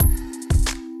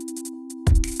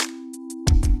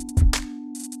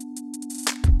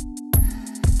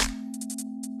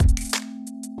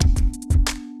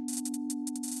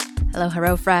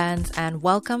Hello, friends, and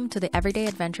welcome to the Everyday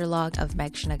Adventure Log of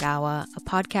Meg Shinagawa, a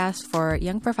podcast for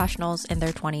young professionals in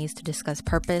their 20s to discuss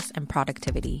purpose and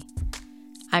productivity.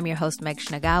 I'm your host, Meg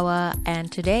Shinagawa,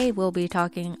 and today we'll be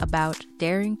talking about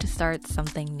daring to start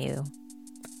something new.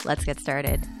 Let's get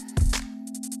started.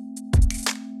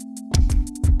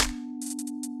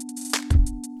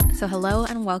 So hello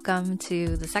and welcome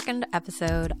to the second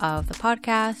episode of the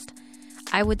podcast.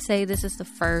 I would say this is the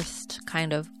first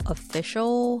kind of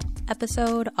official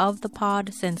episode of the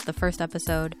pod, since the first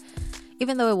episode,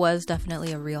 even though it was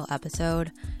definitely a real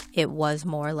episode, it was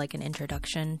more like an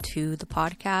introduction to the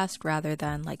podcast rather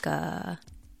than like a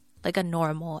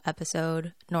normal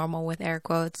episode, normal with air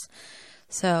quotes.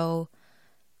 So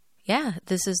yeah,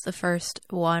 this is the first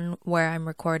one where I'm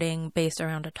recording based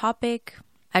around a topic.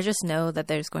 I just know that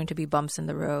there's going to be bumps in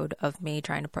the road of me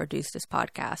trying to produce this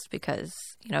podcast because,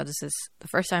 this is the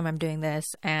first time I'm doing this,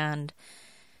 and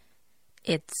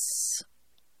it's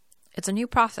a new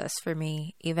process for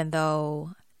me. Even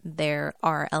though there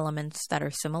are elements that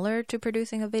are similar to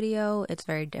producing a video, it's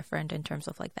very different in terms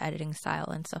of like the editing style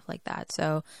and stuff like that.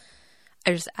 So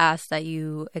I just ask that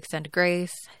you extend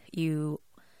grace, you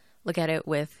look at it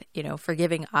with,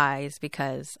 forgiving eyes,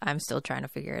 because I'm still trying to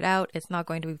figure it out. It's not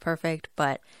going to be perfect,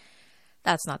 but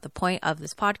that's not the point of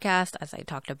this podcast, as I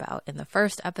talked about in the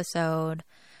first episode.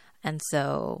 And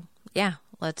so, yeah,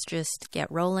 let's just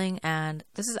get rolling. And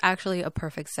this is actually a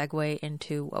perfect segue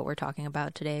into what we're talking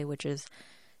about today, which is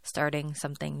starting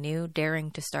something new, daring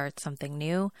to start something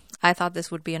new. I thought this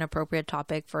would be an appropriate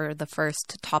topic for the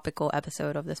first topical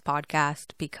episode of this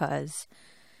podcast because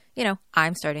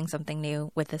I'm starting something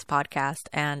new with this podcast,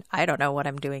 and I don't know what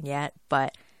I'm doing yet,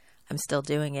 but I'm still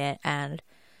doing it. And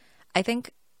I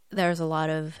think there's a lot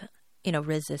of,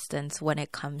 resistance when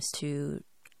it comes to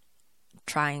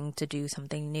trying to do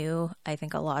something new. I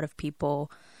think a lot of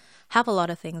people have a lot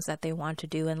of things that they want to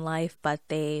do in life, but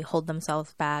they hold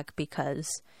themselves back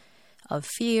because of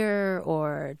fear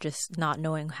or just not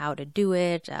knowing how to do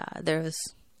it. There's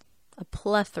a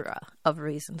plethora of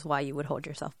reasons why you would hold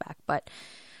yourself back, but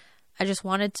I just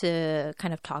wanted to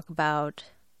kind of talk about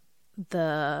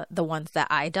the ones that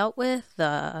I dealt with,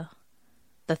 the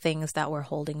things that were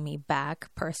holding me back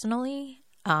personally.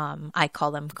 I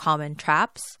call them common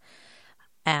traps,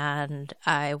 and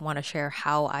I want to share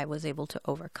how I was able to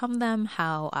overcome them,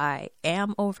 how I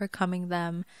am overcoming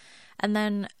them. And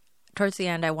then towards the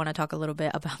end, I want to talk a little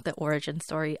bit about the origin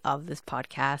story of this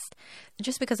podcast,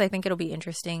 just because I think it'll be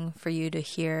interesting for you to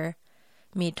hear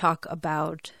me talk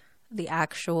about the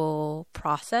actual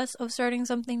process of starting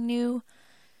something new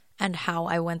and how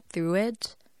I went through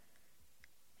it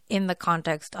in the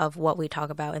context of what we talk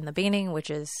about in the beginning, which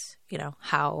is,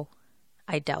 how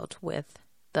I dealt with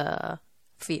the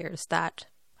fears that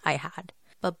I had.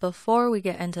 But before we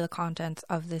get into the contents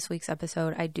of this week's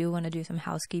episode, I do want to do some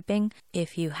housekeeping.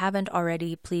 If you haven't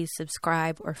already, please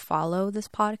subscribe or follow this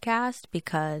podcast,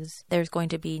 because there's going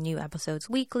to be new episodes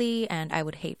weekly, and I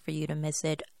would hate for you to miss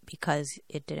it because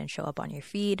it didn't show up on your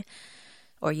feed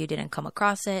or you didn't come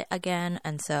across it again.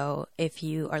 And so if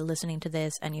you are listening to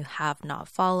this and you have not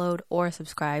followed or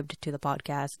subscribed to the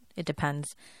podcast, it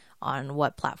depends on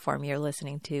what platform you're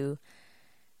listening to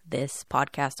this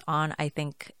podcast on. I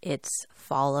think it's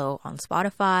follow on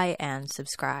Spotify and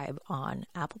subscribe on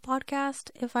Apple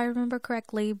Podcast, if I remember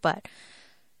correctly. But,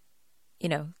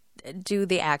 do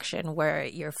the action where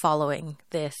you're following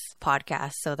this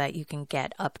podcast so that you can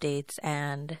get updates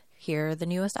and hear the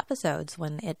newest episodes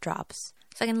when it drops.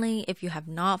 Secondly, if you have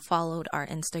not followed our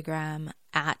Instagram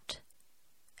at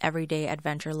Everyday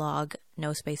Adventure Log,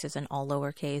 no spaces and all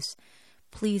lowercase,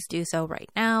 please do so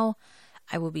right now.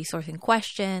 I will be sourcing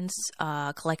questions,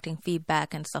 collecting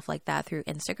feedback and stuff like that through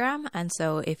Instagram. And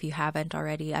so if you haven't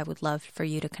already, I would love for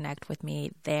you to connect with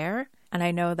me there. And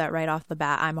I know that right off the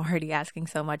bat, I'm already asking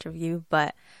so much of you,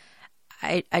 but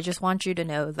I just want you to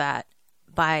know that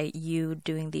by you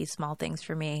doing these small things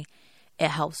for me, it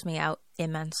helps me out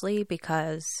immensely,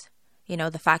 because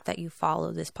the fact that you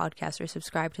follow this podcast or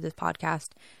subscribe to this podcast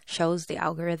shows the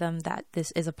algorithm that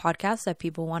this is a podcast that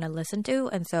people want to listen to.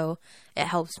 And so it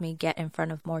helps me get in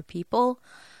front of more people,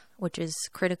 which is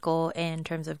critical in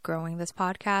terms of growing this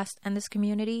podcast and this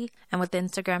community. And with the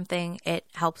Instagram thing, it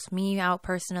helps me out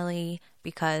personally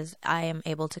because I am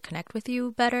able to connect with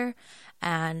you better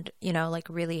and,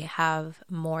 really have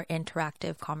more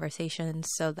interactive conversations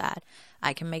so that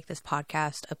I can make this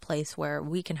podcast a place where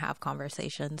we can have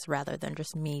conversations rather than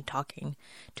just me talking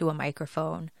to a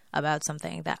microphone about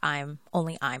something that I'm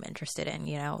interested in,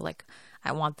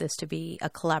 I want this to be a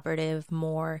collaborative,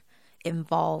 more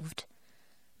involved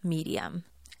medium.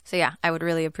 So yeah, I would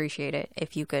really appreciate it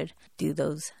if you could do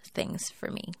those things for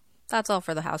me. that's all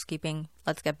for the housekeeping.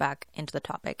 Let's get back into the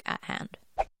topic at hand.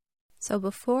 So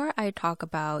before I talk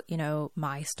about,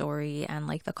 my story and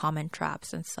like the comment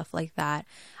traps and stuff like that,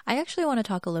 I actually want to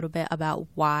talk a little bit about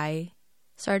why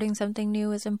starting something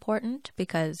new is important,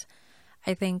 because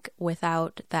I think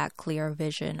without that clear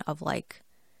vision of like,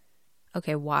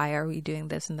 okay, why are we doing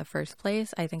this in the first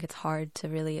place? I think it's hard to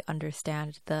really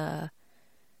understand the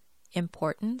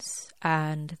importance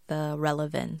and the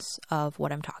relevance of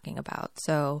what I'm talking about.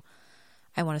 So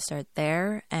I want to start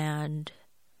there. And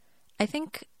I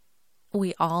think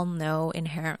we all know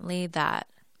inherently that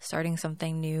starting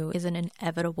something new is an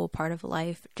inevitable part of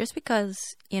life, just because,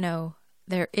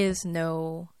 there is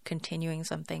no continuing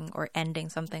something or ending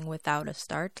something without a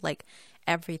start. Like,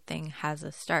 everything has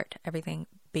a start. Everything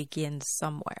begins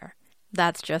somewhere.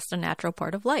 That's just a natural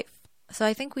part of life. So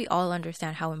I think we all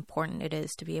understand how important it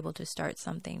is to be able to start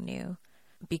something new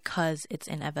because it's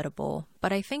inevitable.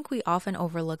 But I think we often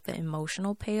overlook the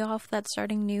emotional payoff that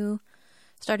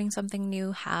starting something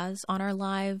new has on our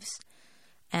lives,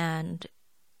 and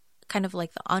kind of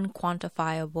like the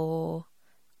unquantifiable,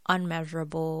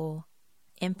 unmeasurable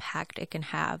impact it can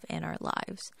have in our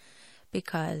lives.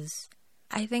 Because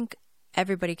I think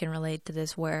everybody can relate to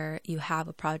this, where you have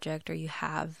a project or you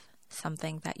have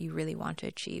something that you really want to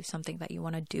achieve, something that you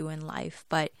want to do in life,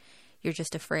 but you're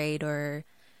just afraid, or,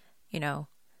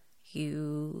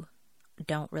 you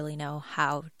don't really know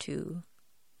how to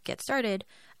get started.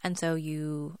 And so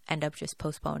you end up just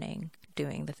postponing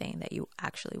doing the thing that you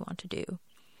actually want to do.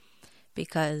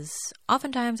 Because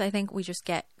oftentimes I think we just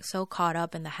get so caught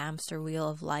up in the hamster wheel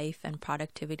of life and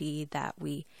productivity that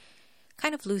we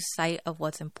kind of lose sight of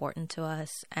what's important to us,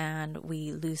 and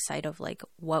we lose sight of like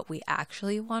what we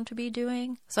actually want to be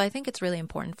doing. So I think it's really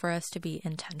important for us to be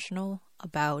intentional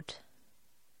about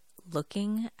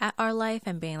looking at our life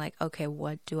and being like, okay,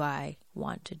 what do I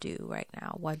want to do right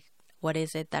now? What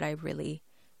is it that I really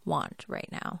want right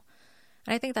now?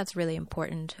 And I think that's really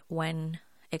important when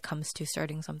it comes to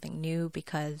starting something new,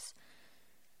 because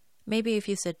maybe if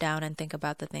you sit down and think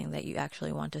about the thing that you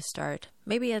actually want to start,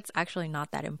 maybe it's actually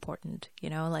not that important,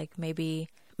 like maybe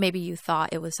you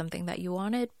thought it was something that you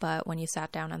wanted, but when you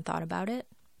sat down and thought about it,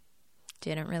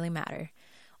 didn't really matter.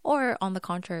 Or on the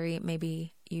contrary,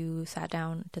 maybe you sat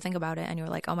down to think about it and you're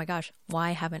like, oh my gosh,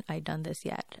 why haven't I done this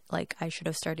yet? Like, I should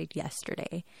have started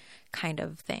yesterday, kind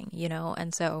of thing,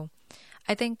 And so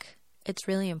I think it's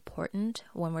really important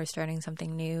when we're starting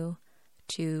something new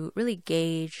to really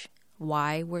gauge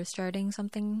why we're starting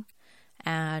something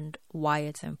and why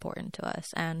it's important to us.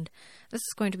 And this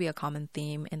is going to be a common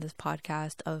theme in this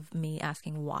podcast of me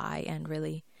asking why, and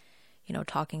really,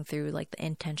 talking through like the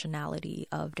intentionality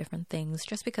of different things,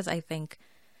 just because I think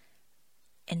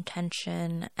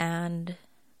intention and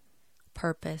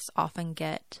purpose often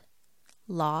get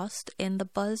lost in the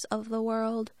buzz of the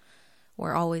world.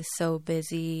 We're always so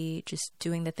busy just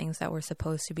doing the things that we're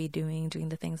supposed to be doing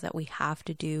the things that we have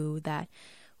to do, that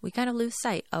we kind of lose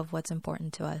sight of what's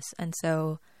important to us. And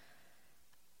so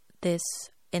this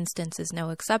instance is no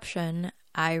exception.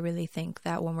 I really think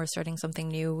that when we're starting something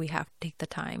new, we have to take the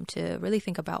time to really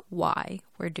think about why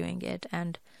we're doing it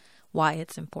and why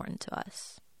it's important to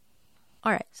us.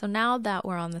 All right, so now that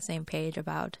we're on the same page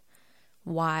about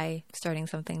why starting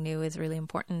something new is really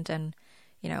important, and,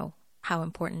 how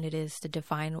important it is to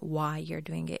define why you're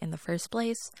doing it in the first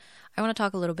place, I want to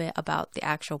talk a little bit about the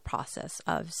actual process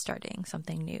of starting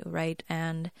something new, right?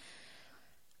 And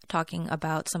talking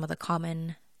about some of the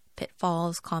common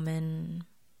pitfalls, common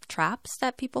traps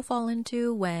that people fall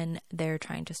into when they're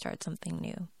trying to start something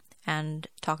new, and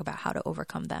talk about how to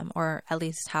overcome them, or at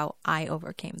least how I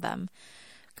overcame them.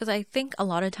 Because I think a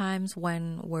lot of times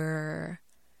when we're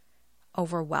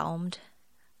overwhelmed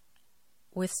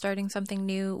with starting something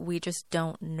new, we just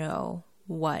don't know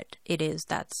what it is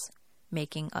that's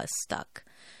making us stuck.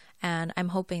 And I'm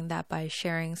hoping that by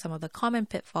sharing some of the common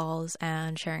pitfalls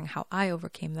and sharing how I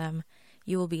overcame them,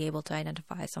 you will be able to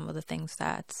identify some of the things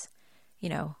that's,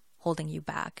 holding you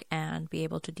back, and be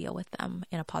able to deal with them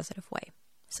in a positive way.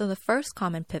 So the first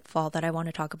common pitfall that I want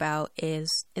to talk about is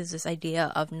this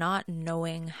idea of not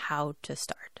knowing how to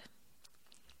start.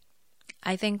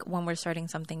 I think when we're starting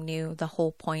something new, the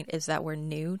whole point is that we're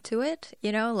new to it,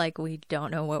 like we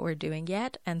don't know what we're doing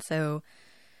yet. And so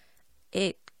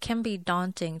it can be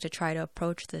daunting to try to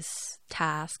approach this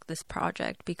task, this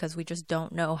project, because we just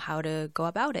don't know how to go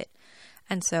about it.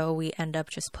 And so we end up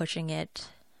just pushing it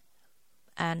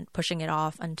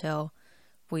off until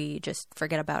we just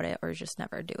forget about it or just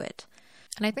never do it.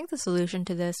 And I think the solution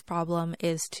to this problem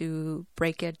is to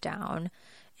break it down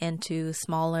into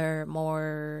smaller,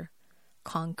 more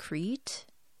concrete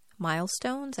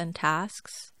milestones and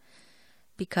tasks,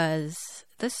 because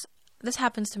this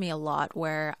happens to me a lot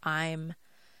where I'm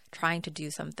trying to do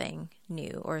something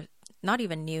new, or not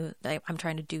even new, like I'm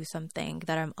trying to do something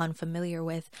that I'm unfamiliar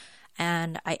with,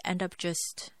 and I end up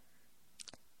just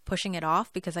pushing it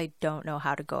off because I don't know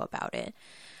how to go about it.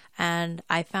 And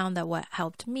I found that what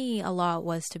helped me a lot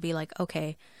was to be like,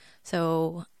 okay,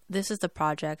 so this is the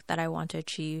project that I want to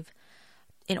achieve.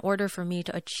 In order for me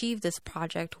to achieve this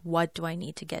project, what do I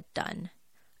need to get done?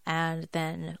 And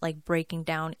then like breaking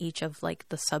down each of like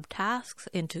the subtasks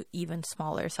into even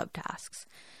smaller subtasks.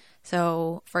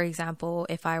 So for example,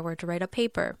 if I were to write a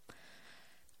paper,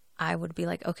 I would be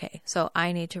like, okay, so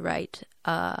I need to write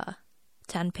a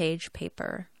 10-page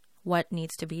paper. What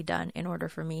needs to be done in order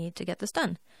for me to get this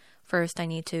done? First, I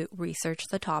need to research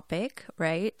the topic,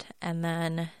 right? And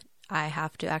then I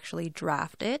have to actually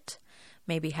draft it,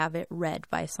 maybe have it read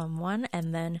by someone,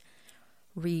 and then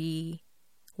rework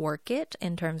it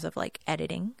in terms of like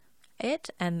editing it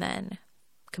and then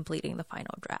completing the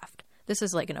final draft. This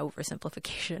is like an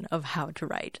oversimplification of how to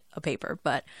write a paper,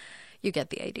 but you get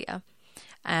the idea.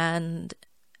 And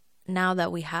now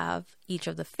that we have each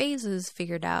of the phases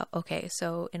figured out, okay,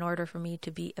 so in order for me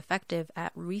to be effective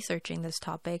at researching this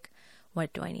topic,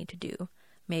 what do I need to do?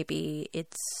 Maybe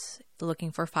it's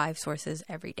looking for 5 sources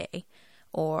every day,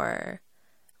 or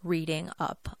reading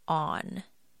up on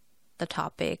the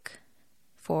topic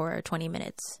for 20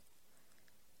 minutes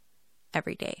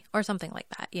every day, or something like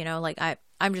that. You know, like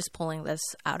I'm just pulling this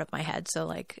out of my head, so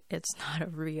like it's not a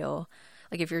real,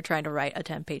 like if you're trying to write a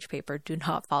 10-page paper, do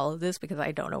not follow this because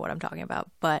I don't know what I'm talking about.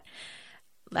 But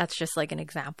that's just like an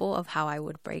example of how I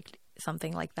would break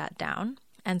something like that down.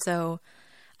 And so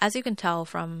as you can tell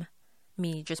from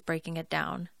me just breaking it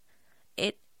down,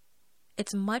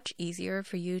 it's much easier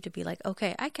for you to be like,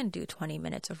 okay, I can do 20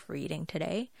 minutes of reading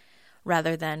today,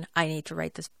 rather than I need to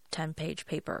write this 10-page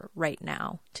paper right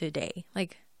now, today.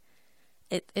 Like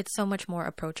it's so much more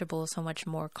approachable, so much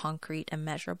more concrete and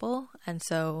measurable. And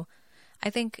so I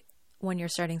think when you're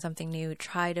starting something new,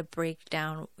 try to break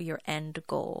down your end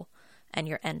goal and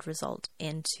your end result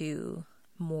into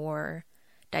more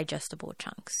digestible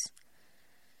chunks.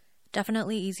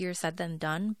 Definitely easier said than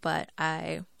done, but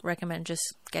I recommend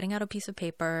just getting out a piece of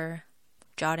paper,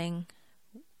 jotting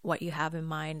what you have in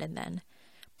mind, and then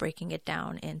breaking it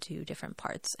down into different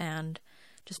parts, and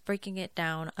just breaking it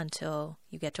down until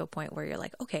you get to a point where you're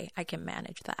like, okay, I can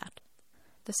manage that.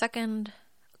 The second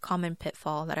common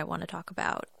pitfall that I want to talk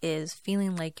about is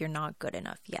feeling like you're not good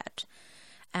enough yet.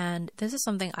 And this is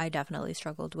something I definitely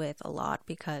struggled with a lot,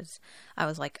 because I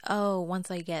was like, oh, once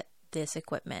I get this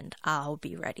equipment, I'll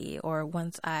be ready. Or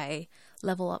once I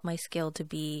level up my skill to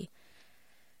be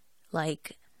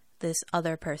like this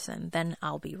other person, then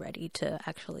I'll be ready to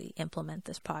actually implement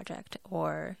this project.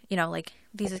 Or, you know, like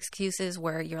these excuses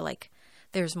where you're like,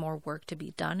 there's more work to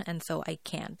be done, and so I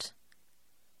can't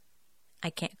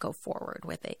go forward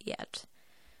with it yet.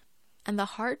 And the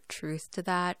hard truth to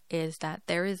that is that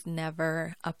there is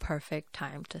never a perfect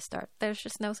time to start. There's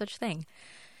just no such thing.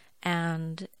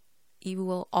 And you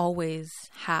will always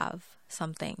have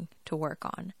something to work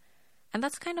on. And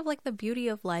that's kind of like the beauty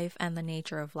of life and the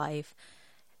nature of life,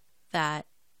 that,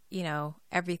 you know,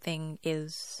 everything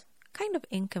is kind of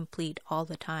incomplete all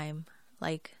the time.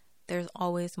 Like, there's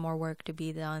always more work to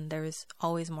be done. There's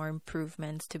always more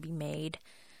improvements to be made,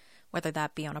 whether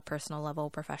that be on a personal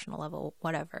level, professional level,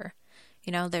 whatever.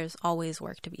 You know, there's always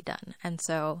work to be done. And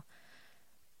so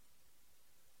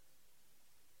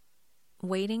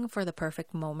waiting for the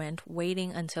perfect moment,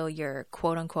 waiting until you're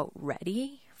quote unquote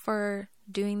ready for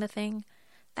doing the thing,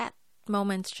 that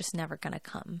moment's just never going to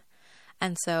come.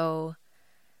 And so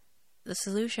the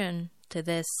solution to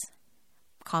this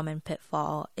common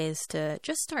pitfall is to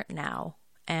just start now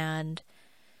and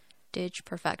ditch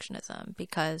perfectionism,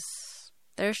 because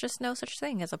there's just no such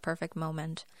thing as a perfect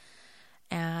moment.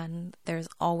 And there's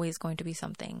always going to be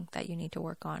something that you need to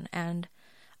work on. And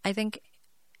I think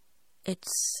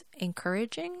it's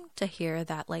encouraging to hear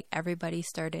that like everybody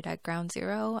started at ground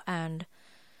zero, and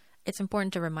it's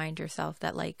important to remind yourself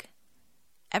that like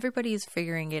everybody's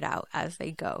figuring it out as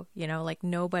they go, you know, like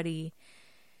nobody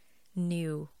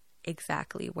knew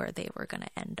exactly where they were going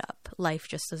to end up. Life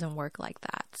just doesn't work like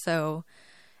that. So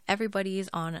everybody's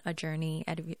on a journey,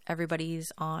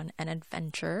 everybody's on an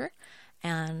adventure,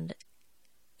 and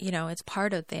you know, it's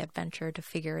part of the adventure to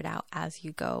figure it out as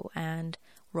you go and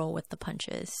roll with the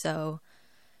punches. So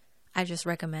I just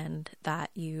recommend that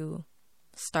you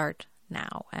start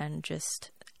now, and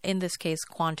just in this case,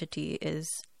 quantity is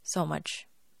so much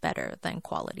better than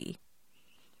quality.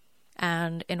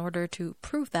 And in order to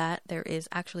prove that, there is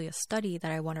actually a study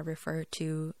that I want to refer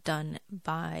to done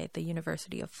by the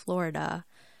University of Florida.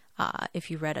 If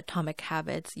you read Atomic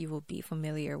Habits, you will be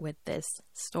familiar with this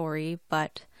story.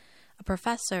 But a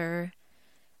professor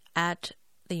at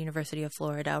the University of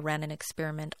Florida ran an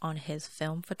experiment on his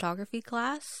film photography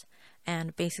class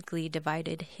and basically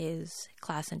divided his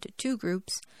class into two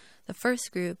groups. The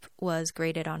first group was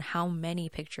graded on how many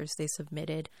pictures they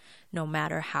submitted, no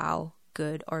matter how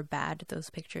good or bad those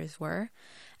pictures were.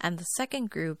 And the second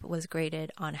group was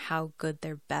graded on how good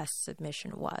their best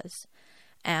submission was.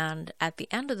 And at the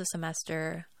end of the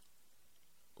semester,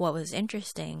 what was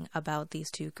interesting about these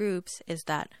two groups is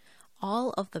that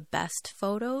all of the best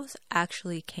photos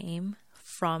actually came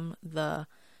from the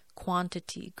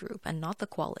quantity group and not the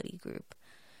quality group.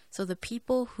 So the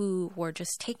people who were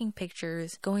just taking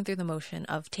pictures, going through the motion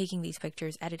of taking these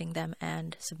pictures, editing them,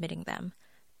 and submitting them,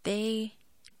 they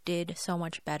did so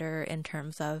much better in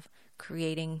terms of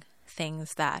creating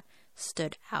things that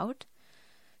stood out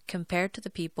compared to the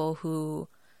people who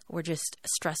were just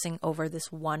stressing over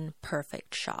this one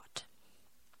perfect shot.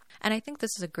 And I think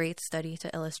this is a great study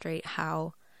to illustrate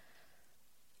how,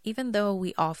 even though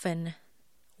we often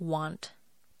want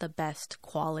the best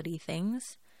quality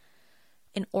things,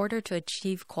 in order to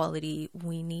achieve quality,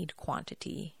 we need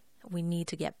quantity. We need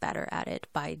to get better at it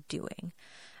by doing.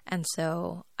 And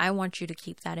so I want you to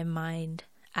keep that in mind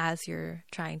as you're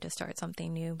trying to start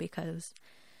something new, because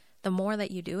the more that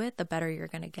you do it, the better you're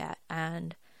going to get.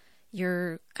 And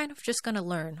you're kind of just going to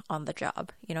learn on the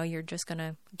job. You know, you're just going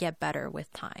to get better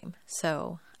with time.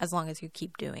 So as long as you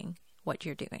keep doing what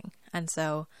you're doing. And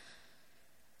so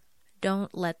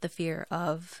don't let the fear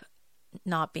of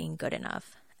not being good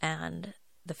enough and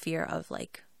the fear of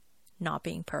like not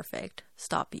being perfect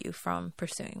stop you from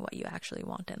pursuing what you actually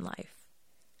want in life.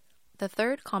 The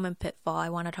third common pitfall I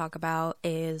want to talk about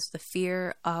is the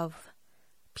fear of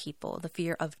people, the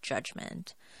fear of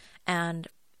judgment. And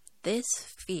this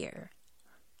fear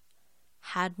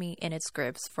had me in its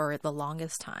grips for the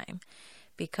longest time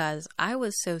because I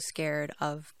was so scared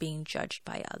of being judged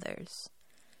by others.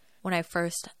 When I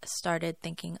first started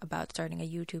thinking about starting a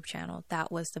YouTube channel,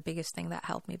 that was the biggest thing that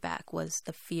held me back, was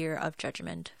the fear of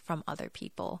judgment from other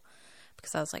people.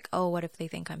 Because I was like, oh, what if they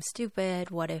think I'm stupid?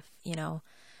 What if,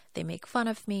 they make fun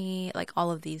of me? Like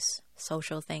all of these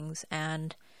social things.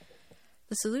 And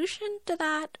the solution to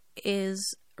that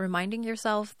is reminding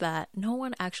yourself that no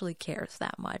one actually cares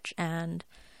that much. And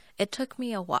it took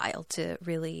me a while to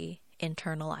really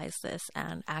internalize this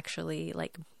and actually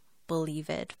believe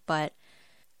it. But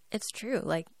it's true.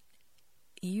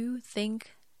 You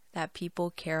think that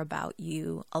people care about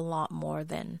you a lot more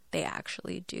than they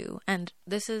actually do. And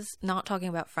this is not talking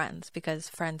about friends, because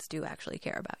friends do actually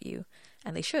care about you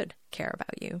and they should care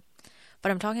about you.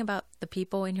 But I'm talking about the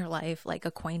people in your life, like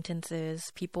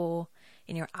acquaintances, people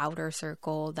in your outer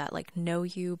circle that know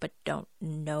you but don't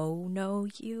know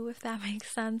you, if that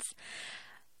makes sense.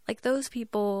 Those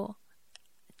people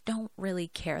don't really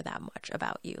care that much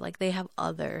about you. They have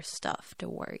other stuff to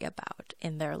worry about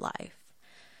in their life.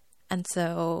 And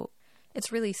so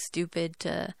it's really stupid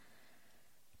to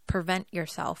prevent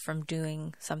yourself from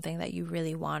doing something that you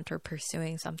really want or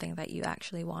pursuing something that you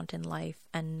actually want in life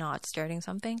and not starting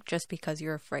something just because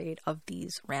you're afraid of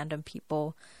these random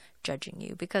people judging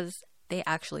you, because they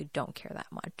actually don't care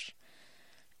that much.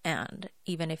 And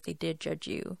even if they did judge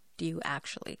you, do you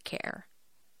actually care?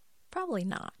 Probably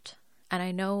not. And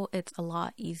I know it's a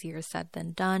lot easier said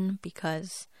than done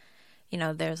because,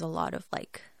 there's a lot of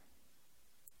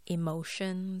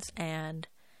emotions and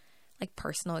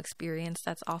personal experience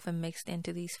that's often mixed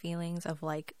into these feelings of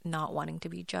not wanting to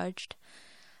be judged.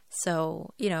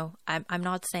 So, I'm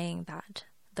not saying that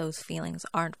those feelings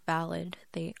aren't valid.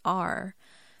 They are,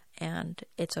 and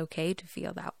it's okay to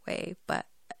feel that way, but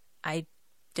I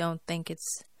don't think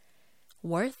it's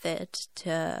worth it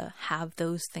to have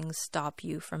those things stop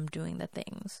you from doing the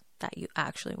things that you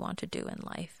actually want to do in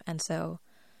life. And so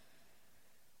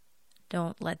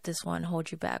don't let this one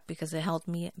hold you back, because it held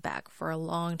me back for a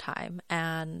long time,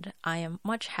 and I am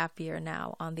much happier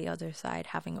now on the other side,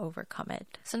 having overcome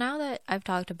it. So now that I've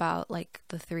talked about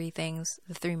the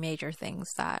three major things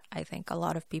that I think a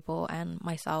lot of people and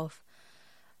myself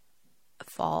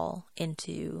fall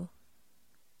into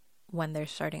when they're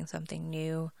starting something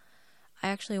new, I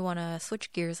actually want to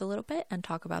switch gears a little bit and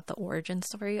talk about the origin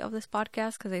story of this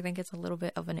podcast, because I think it's a little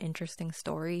bit of an interesting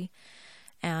story.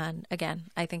 And again,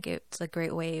 I think it's a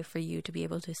great way for you to be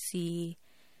able to see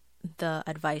the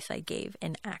advice I gave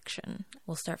in action.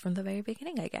 We'll start from the very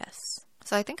beginning, I guess.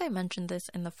 So I think I mentioned this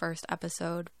in the first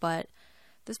episode, but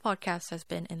this podcast has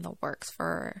been in the works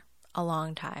for a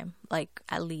long time,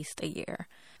 at least a year.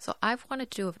 So I've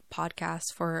wanted to do a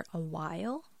podcast for a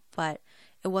while, but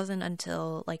it wasn't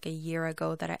until like a year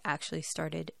ago that I actually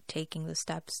started taking the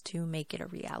steps to make it a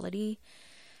reality.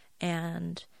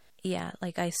 And yeah,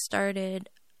 like I started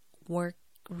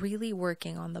really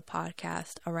working on the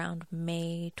podcast around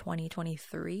May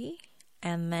 2023,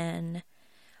 and then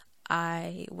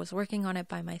I was working on it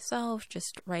by myself,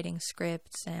 just writing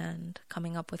scripts and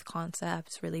coming up with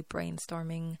concepts, really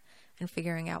brainstorming and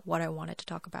figuring out what I wanted to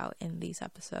talk about in these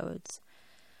episodes.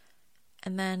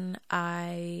 And then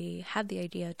I had the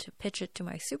idea to pitch it to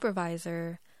my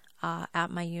supervisor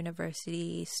at my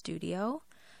university studio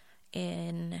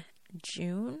in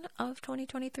June of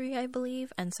 2023, I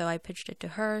believe. And so I pitched it to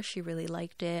her. She really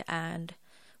liked it, and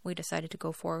we decided to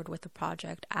go forward with the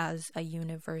project as a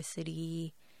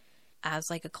university, as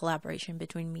like a collaboration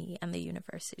between me and the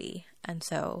university. And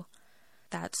so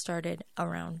that started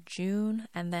around June,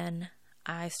 and then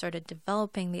I started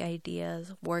developing the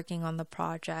ideas, working on the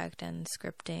project and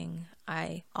scripting.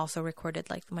 I also recorded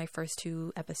like my first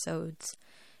 2 episodes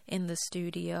in the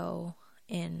studio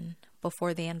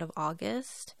before the end of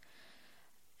August.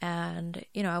 And,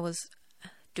 you know, I was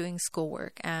doing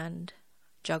schoolwork and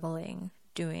juggling,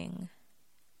 doing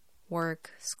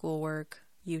work, schoolwork,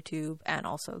 YouTube, and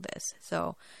also this.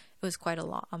 So it was quite a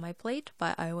lot on my plate,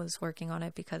 but I was working on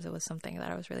it because it was something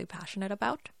that I was really passionate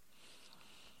about.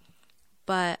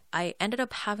 But I ended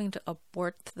up having to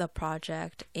abort the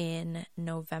project in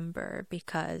November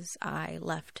because I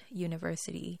left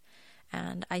university.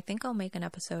 And I think I'll make an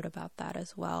episode about that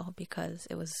as well, because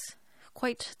it was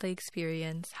quite the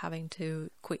experience having to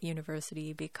quit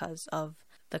university because of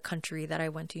the country that I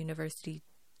went to university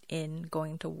in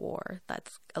going to war.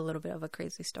 That's a little bit of a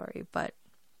crazy story. But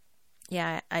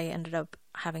yeah, I ended up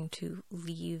having to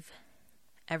leave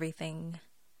everything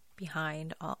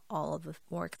behind, all of the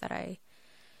work that I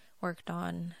worked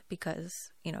on, because,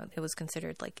 you know, it was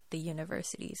considered like the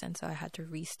universities, and so I had to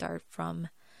restart from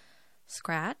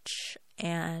scratch.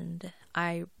 And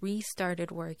I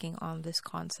restarted working on this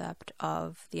concept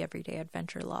of the Everyday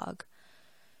Adventure Log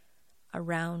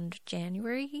around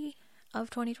January of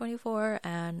 2024,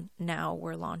 and now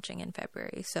we're launching in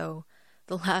February. So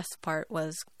the last part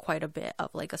was quite a bit of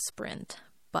like a sprint,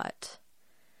 but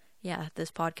yeah,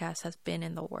 this podcast has been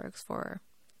in the works for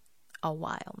a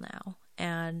while now.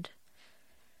 And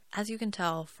as you can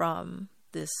tell from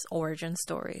this origin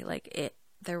story, like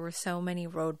there were so many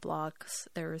roadblocks,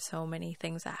 there were so many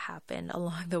things that happened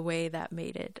along the way that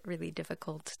made it really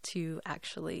difficult to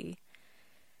actually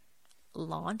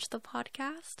launch the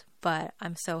podcast. But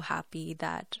I'm so happy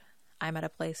that I'm at a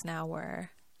place now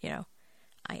where, you know,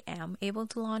 I am able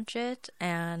to launch it.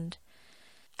 And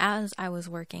as I was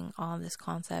working on this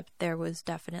concept, there was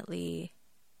definitely,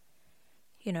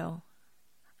 you know,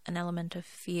 an element of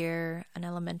fear, an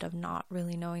element of not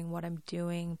really knowing what I'm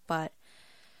doing,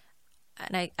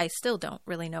 and I still don't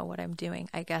really know what I'm doing,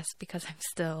 I guess, because I'm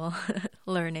still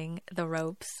learning the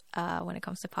ropes when it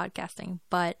comes to podcasting.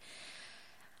 But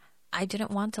I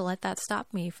didn't want to let that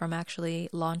stop me from actually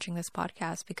launching this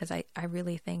podcast, because I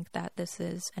really think that this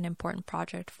is an important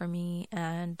project for me.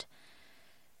 And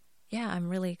yeah, I'm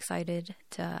really excited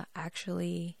to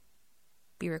actually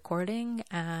be recording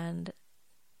and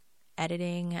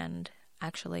editing and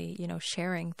actually, you know,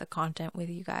 sharing the content with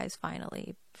you guys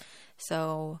finally.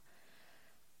 So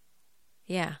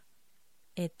yeah,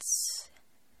 it's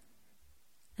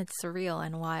surreal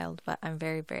and wild, but I'm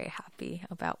very, very happy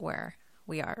about where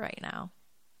we are right now.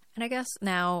 And I guess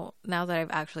now that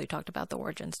I've actually talked about the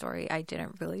origin story, I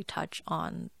didn't really touch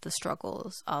on the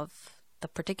struggles of the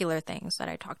particular things that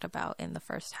I talked about in the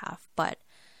first half, but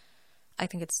I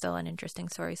think it's still an interesting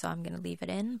story, so I'm going to leave it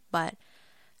in. But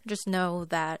just know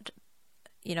that,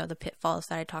 you know, the pitfalls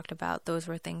that I talked about, those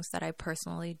were things that I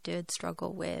personally did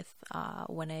struggle with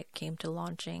when it came to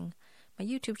launching my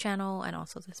YouTube channel and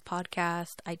also this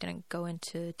podcast. I didn't go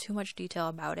into too much detail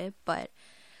about it, but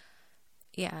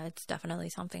yeah, it's definitely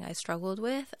something I struggled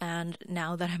with. And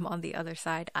now that I'm on the other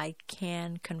side, I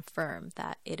can confirm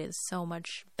that it is so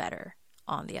much better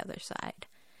on the other side.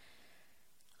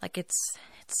 Like it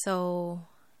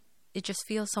just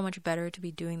feels so much better to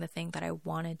be doing the thing that I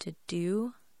wanted to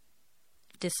do,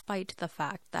 despite the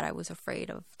fact that I was afraid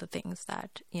of the things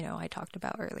that, you know, I talked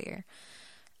about earlier.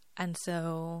 And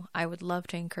so I would love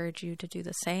to encourage you to do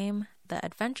the same. The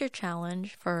adventure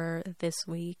challenge for this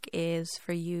week is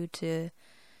for you to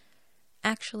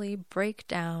actually break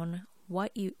down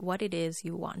what it is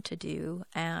you want to do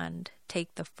and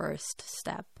take the first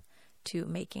step to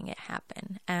making it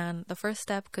happen. And the first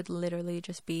step could literally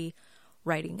just be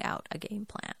writing out a game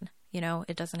plan. You know,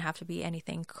 it doesn't have to be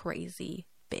anything crazy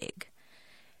big.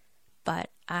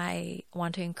 But I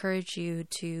want to encourage you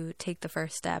to take the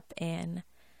first step in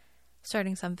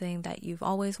starting something that you've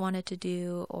always wanted to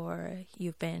do, or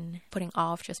you've been putting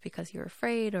off just because you're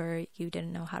afraid or you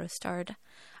didn't know how to start,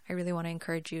 I really want to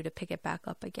encourage you to pick it back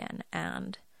up again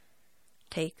and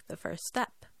take the first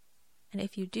step. And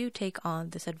if you do take on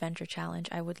this adventure challenge,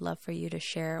 I would love for you to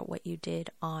share what you did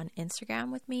on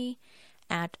Instagram with me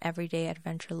at Everyday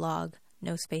Adventure Log,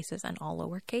 no spaces and all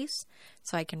lowercase,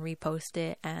 so I can repost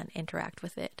it and interact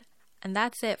with it. And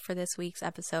that's it for this week's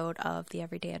episode of the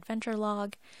Everyday Adventure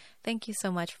Log. Thank you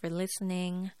so much for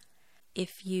listening.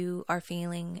 If you are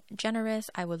feeling generous,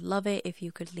 I would love it if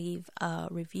you could leave a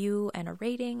review and a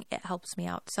rating. It helps me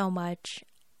out so much.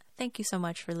 Thank you so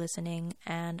much for listening,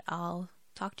 and I'll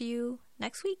talk to you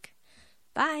next week.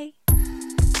 Bye!